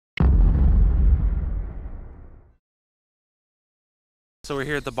So we're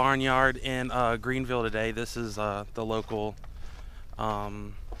here at the Barnyard in Greenville today. This is the local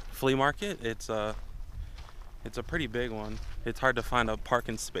flea market. It's a pretty big one. It's hard to find a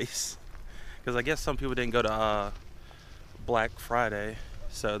parking space because I guess some people didn't go to Black Friday,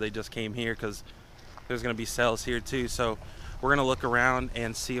 so they just came here because there's gonna be sales here too. So we're gonna look around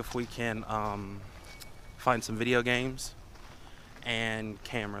and see if we can find some video games and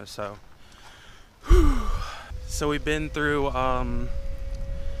cameras. So we've been through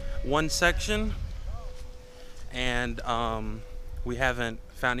one section and we haven't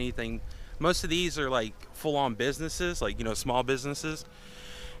found anything. Most of these are like full-on businesses, like, you know, small businesses,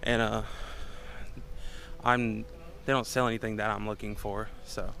 and they don't sell anything that I'm looking for.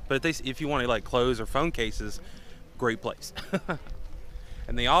 So, but if you wanted like clothes or phone cases, great place.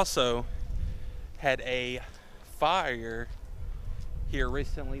 And they also had a fire here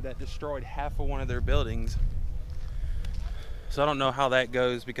recently that destroyed half of one of their buildings. So I don't know how that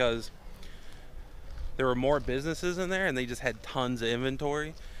goes because there were more businesses in there and they just had tons of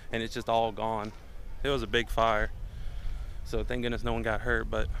inventory and it's just all gone. It was a big fire. So thank goodness no one got hurt,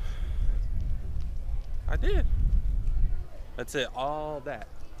 but I did. That's it, all that.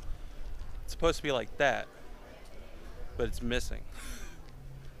 It's supposed to be like that, but it's missing.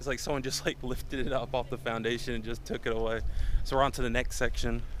 It's like someone just like lifted it up off the foundation and just took it away. So we're on to the next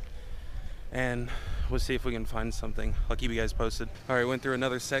section and we'll see if we can find something. I'll keep you guys posted. All right, went through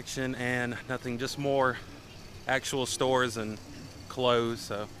another section and nothing, just more actual stores and clothes.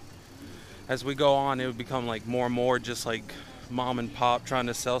 So as we go on, it would become like more and more just like mom and pop trying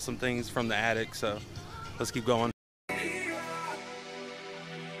to sell some things from the attic. So let's keep going.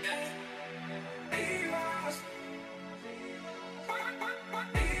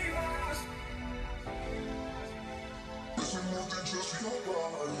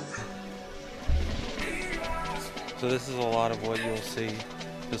 So this is a lot of what you'll see,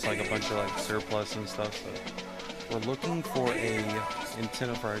 just like a bunch of like surplus and stuff. So we're looking for a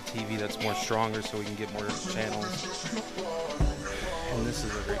antenna for our TV that's more stronger so we can get more channels. And this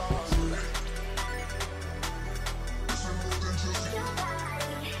is a great place for that.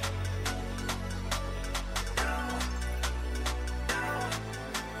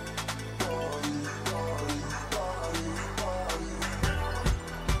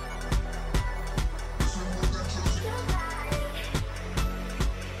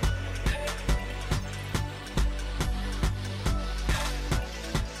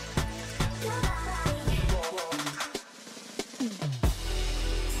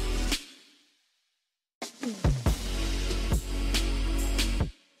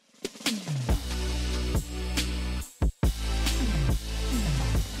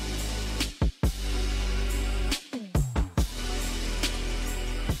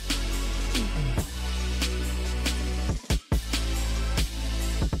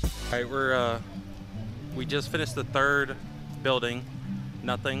 All right, we just finished the third building.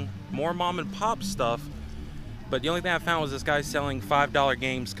 Nothing more mom and pop stuff, but the only thing I found was this guy selling $5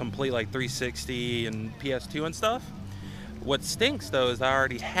 games complete, like 360 and PS2 and stuff. What stinks though is I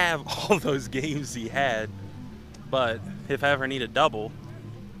already have all those games he had, but if I ever need a double,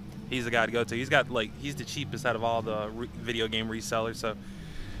 he's the guy to go to. He's the cheapest out of all the video game resellers. So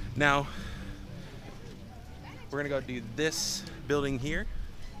now we're gonna go do this building here,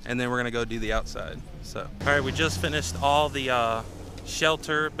 and then we're gonna go do the outside. So, all right, we just finished all the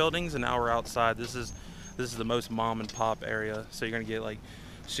shelter buildings, and now we're outside. This is the most mom and pop area, so you're gonna get like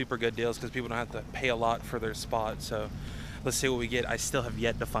super good deals because people don't have to pay a lot for their spot. So let's see what we get. I still have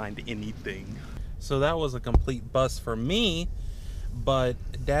yet to find anything. So that was a complete bust for me, but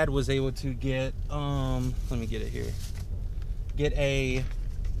Dad was able to get let me get it here. Get a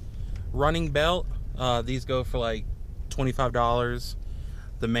running belt. These go for like $25.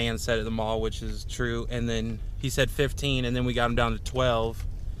 The man said at the mall, which is true, and then he said 15, and then we got him down to 12,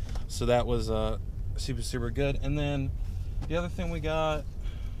 so that was super good. And then the other thing we got,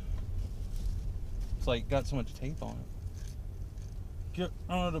 it's like got so much tape on it. Get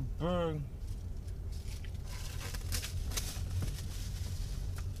out of the bag.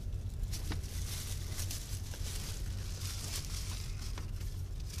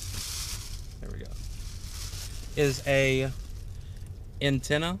 There we go. Is a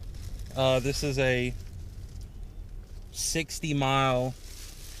antenna. This is a 60-mile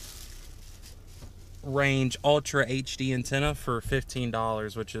range Ultra HD antenna for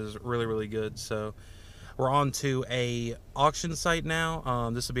 $15, which is really good. So we're on to a auction site now.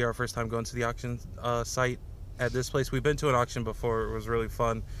 This will be our first time going to the auction site at this place. We've been to an auction before. It was really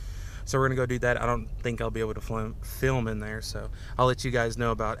fun. So we're gonna go do that. I don't think I'll be able to film in there, so I'll let you guys know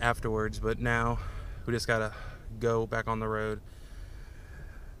about afterwards. But now we just gotta go back on the road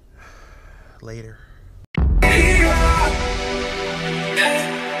later.